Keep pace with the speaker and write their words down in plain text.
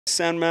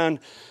Sandman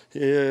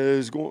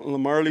is going.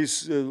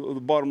 Marley's. The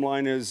bottom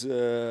line is,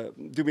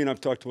 Doobie and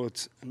I've talked about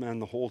Sandman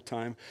the whole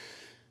time.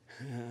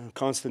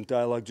 Constant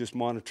dialogue, just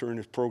monitoring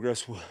his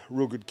progress.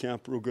 Real good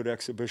camp, real good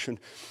exhibition,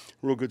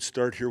 real good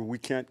start here. We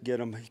can't get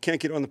him. He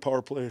can't get on the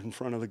power play in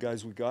front of the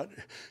guys we got.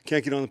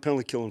 Can't get on the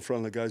penalty kill in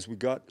front of the guys we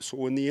got.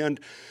 So in the end,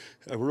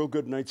 a real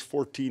good night's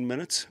 14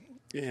 minutes,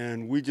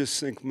 and we just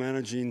think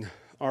managing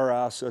our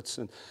assets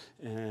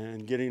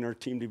and getting our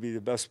team to be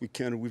the best we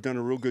can. We've done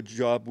a real good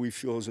job, we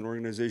feel, as an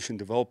organization,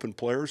 developing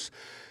players.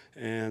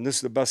 And this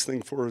is the best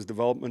thing for us,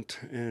 development.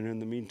 And in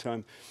the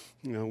meantime,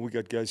 we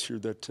got guys here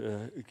that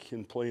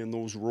can play in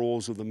those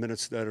roles of the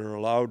minutes that are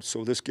allowed.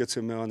 So this gets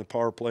him on the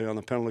power play, on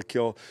the penalty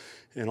kill,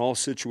 in all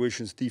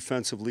situations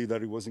defensively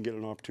that he wasn't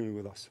getting an opportunity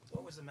with us.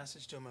 What was the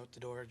message to him out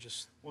the door?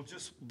 Well,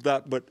 just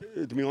that. But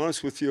to be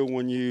honest with you,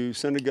 when you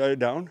send a guy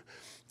down,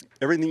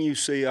 everything you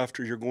say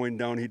after you're going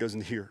down, he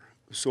doesn't hear.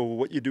 So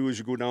what you do is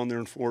you go down there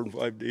in 4 and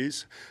 5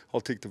 days. I'll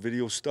take the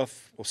video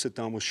stuff. I'll sit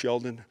down with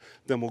Sheldon.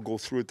 Then we'll go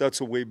through it.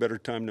 That's a way better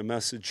time to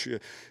message.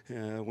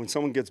 When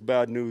someone gets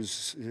bad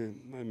news,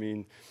 I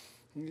mean,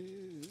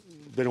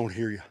 they don't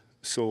hear you.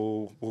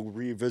 So we'll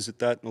revisit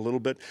that in a little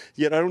bit.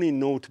 Yet I don't even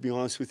know, to be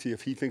honest with you,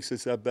 if he thinks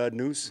it's that bad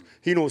news.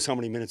 He knows how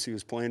many minutes he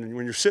was playing. And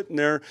when you're sitting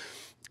there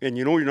and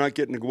you know you're not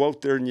getting to go out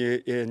there and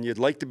you'd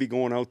like to be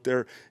going out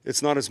there,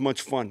 it's not as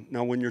much fun.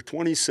 Now, when you're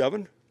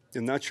 27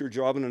 and that's your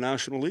job in the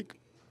National League,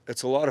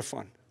 it's a lot of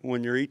fun.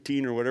 When you're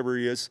 18 or whatever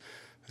he is,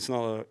 it's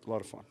not a lot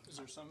of fun. Is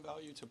there some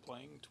value to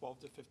playing 12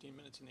 to 15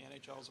 minutes in the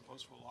NHL as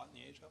opposed to a lot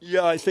in the AHL?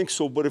 Yeah, I think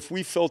so. But if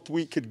we felt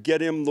we could get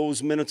him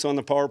those minutes on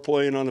the power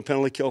play and on the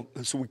penalty kill,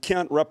 so we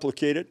can't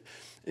replicate it.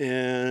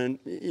 And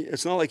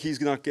it's not like he's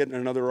not getting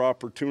another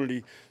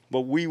opportunity.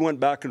 But we went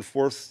back and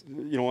forth.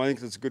 I think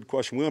that's a good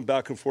question. We went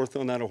back and forth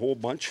on that a whole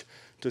bunch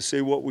to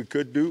say what we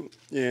could do.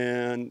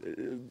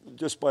 And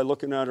just by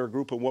looking at our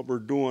group and what we're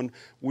doing,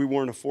 we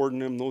weren't affording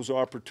him those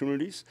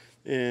opportunities.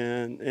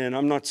 And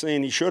I'm not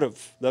saying he should have.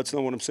 That's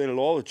not what I'm saying at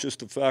all. It's just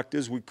the fact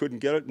is we couldn't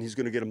get it, and he's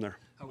going to get him there.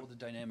 How will the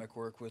dynamic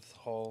work with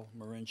Hall,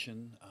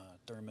 Marincin,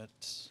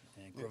 Dermott,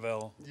 and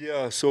Gravel?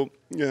 Yeah, so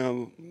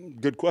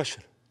good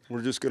question.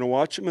 We're just going to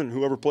watch him, and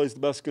whoever plays the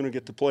best is going to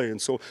get to play.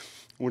 And so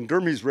when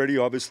Dermy's ready,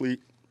 obviously,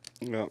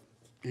 he's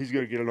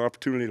going to get an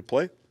opportunity to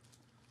play.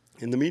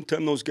 In the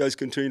meantime, those guys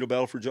continue to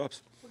battle for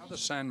jobs. How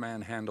does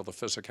Sandman handle the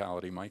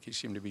physicality, Mike? He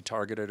seemed to be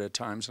targeted at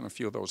times in a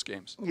few of those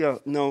games. Yeah,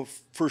 no,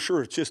 for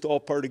sure. It's just all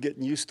part of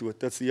getting used to it.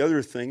 That's the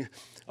other thing.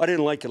 I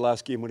didn't like it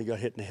last game when he got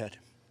hit in the head.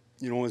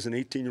 As an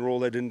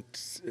 18-year-old, I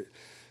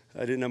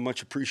didn't have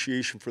much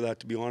appreciation for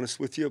that, to be honest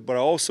with you. But I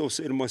also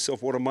say to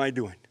myself, what am I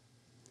doing?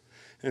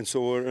 And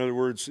so, in other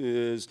words,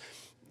 is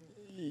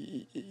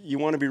you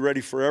want to be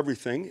ready for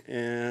everything.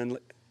 And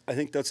I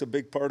think that's a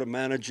big part of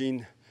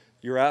managing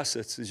your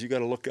assets, is you got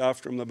to look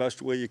after them the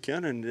best way you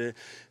can,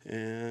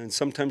 and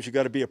sometimes you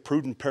got to be a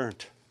prudent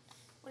parent.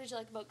 What did you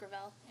like about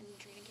Gravel in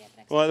training camp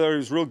next? Well, I thought he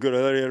was real good. I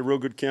thought he had a real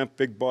good camp,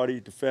 big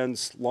body,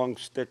 defends, long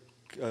stick,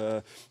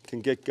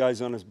 can get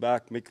guys on his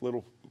back, make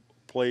little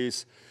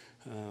plays.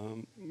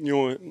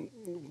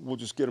 We'll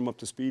just get him up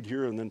to speed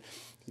here, and then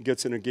he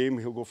gets in a game,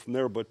 he'll go from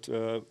there. But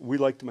we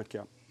liked him at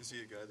camp. Is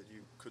he a guy that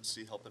you could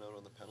see helping out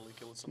on the penalty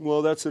kill at some point?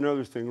 Well, that's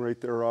another thing right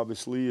there,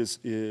 obviously,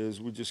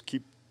 is we just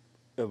keep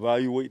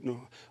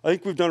evaluating. I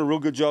think we've done a real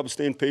good job of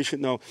staying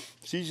patient. Now,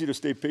 it's easy to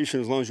stay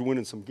patient as long as you're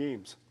winning some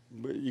games.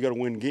 But you got to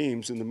win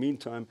games in the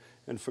meantime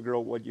and figure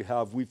out what you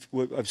have.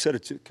 I've said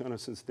it kind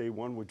of since day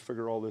one. We'd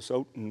figure all this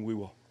out, and we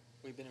will.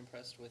 We've been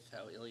impressed with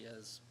how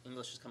Ilya's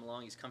English has come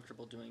along. He's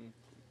comfortable doing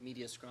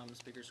media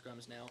scrums, bigger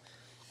scrums now.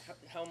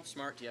 How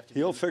smart do you have to be?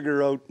 He'll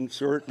figure out, and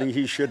certainly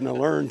he shouldn't have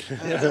learned.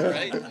 Yeah,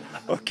 right?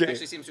 Okay. He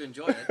actually seems to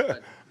enjoy it.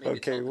 But maybe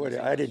okay,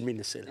 I didn't mean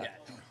to say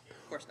that. Yeah,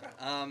 of course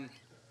not.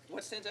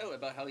 What stands out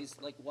about how he's,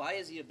 why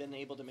has he been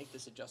able to make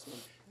this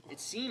adjustment? It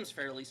seems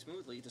fairly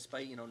smoothly,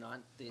 despite, not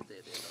the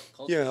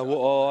culture. Yeah,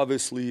 well,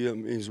 obviously,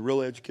 he's a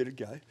real educated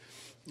guy.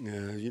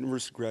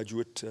 University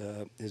graduate.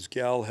 His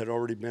gal had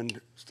already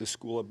been to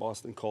school at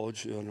Boston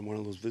College on one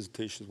of those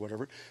visitations,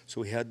 whatever.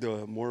 So he had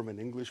more of an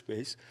English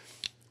base.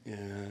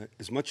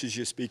 As much as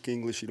you speak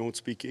English, you don't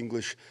speak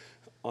English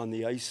on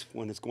the ice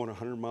when it's going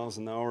 100 miles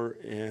an hour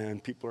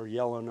and people are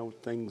yelling out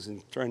things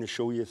and trying to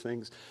show you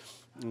things.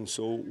 And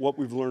so what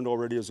we've learned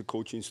already as a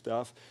coaching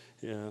staff,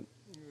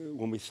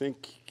 when we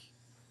think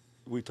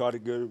we taught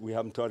it good, we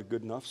haven't taught it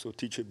good enough, so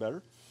teach it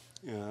better.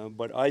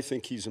 But I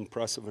think he's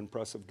impressive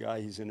guy.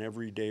 He's an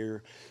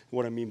everydayer.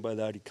 What I mean by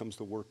that, he comes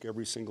to work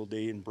every single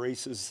day,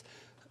 embraces.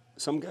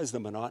 Some guys, the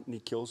monotony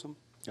kills them.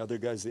 Other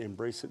guys, they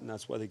embrace it, and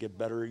that's why they get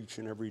better each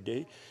and every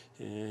day.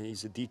 And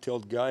he's a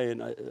detailed guy,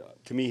 and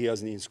to me, he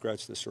hasn't even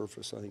scratched the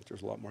surface. I think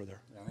there's a lot more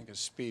there. I think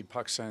his speed,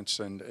 puck sense,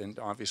 and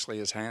obviously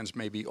his hands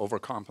maybe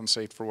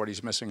overcompensate for what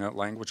he's missing out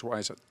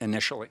language-wise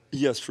initially.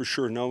 Yes, for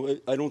sure. Now,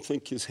 I don't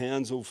think his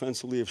hands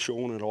offensively have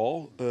shown at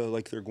all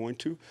like they're going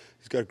to.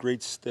 He's got a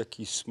great stick.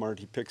 He's smart.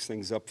 He picks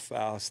things up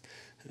fast.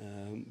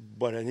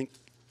 But I think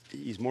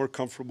he's more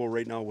comfortable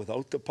right now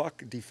without the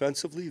puck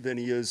defensively than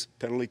he is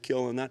penalty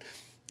kill and that.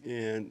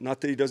 And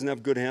not that he doesn't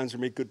have good hands or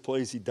make good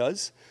plays, he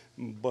does.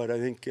 But I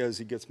think as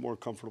he gets more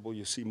comfortable,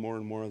 you see more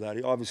and more of that.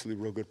 He obviously a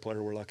real good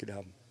player. We're lucky to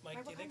have him.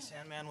 Mike, do you think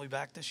Sandman will be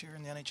back this year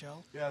in the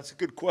NHL? Yeah, it's a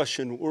good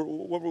question.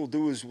 What we'll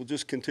do is we'll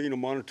just continue to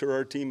monitor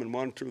our team and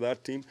monitor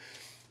that team.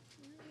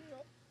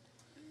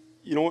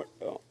 You know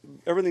what?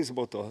 Everything's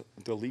about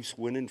the Leafs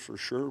winning for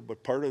sure,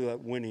 but part of that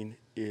winning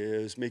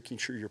is making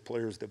sure your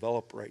players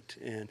develop right.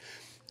 And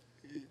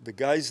the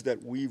guys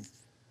that we've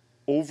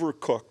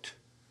overcooked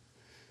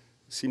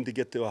seem to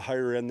get to a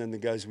higher end than the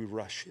guys we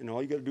rush. And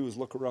all you got to do is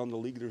look around the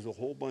league. There's a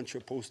whole bunch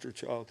of poster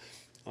child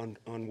on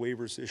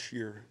waivers this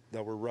year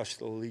that were rushed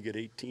to the league at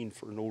 18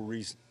 for no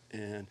reason.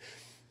 And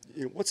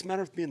you know, what's the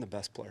matter with being the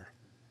best player?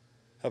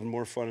 Having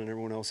more fun than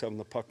everyone else, having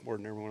the puck more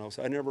than everyone else.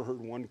 I never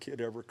heard one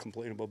kid ever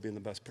complain about being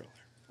the best player.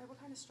 What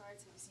kind of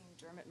strides have you seen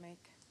Dermott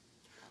make?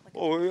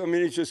 Oh, I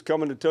mean, he's just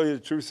coming to tell you the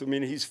truth. I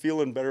mean, he's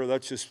feeling better.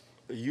 That's just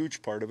a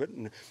huge part of it.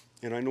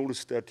 And I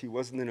noticed that he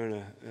wasn't in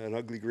an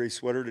ugly gray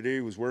sweater today.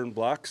 He was wearing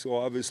black. So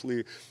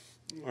obviously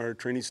our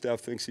training staff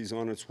thinks he's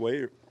on its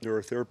way. They're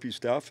our therapy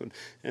staff.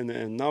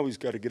 And now he's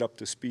got to get up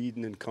to speed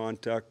and in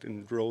contact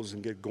and drills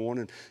and get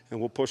going. And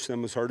we'll push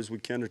them as hard as we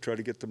can to try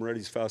to get them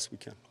ready as fast as we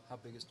can. How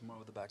big is tomorrow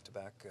with the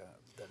back-to-back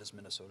that is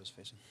Minnesota's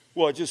facing?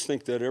 Well, I just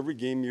think that every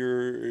game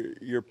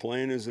you're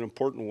playing is an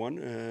important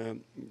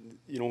one.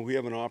 You know, we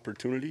have an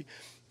opportunity.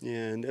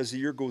 And as the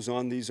year goes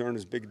on, these aren't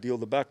as big a deal.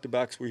 The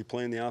back-to-backs where you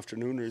play in the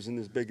afternoon isn't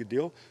as big a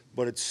deal,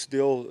 but it's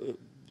still,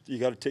 you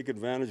got to take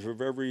advantage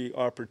of every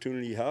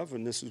opportunity you have,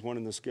 and this is one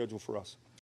in the schedule for us.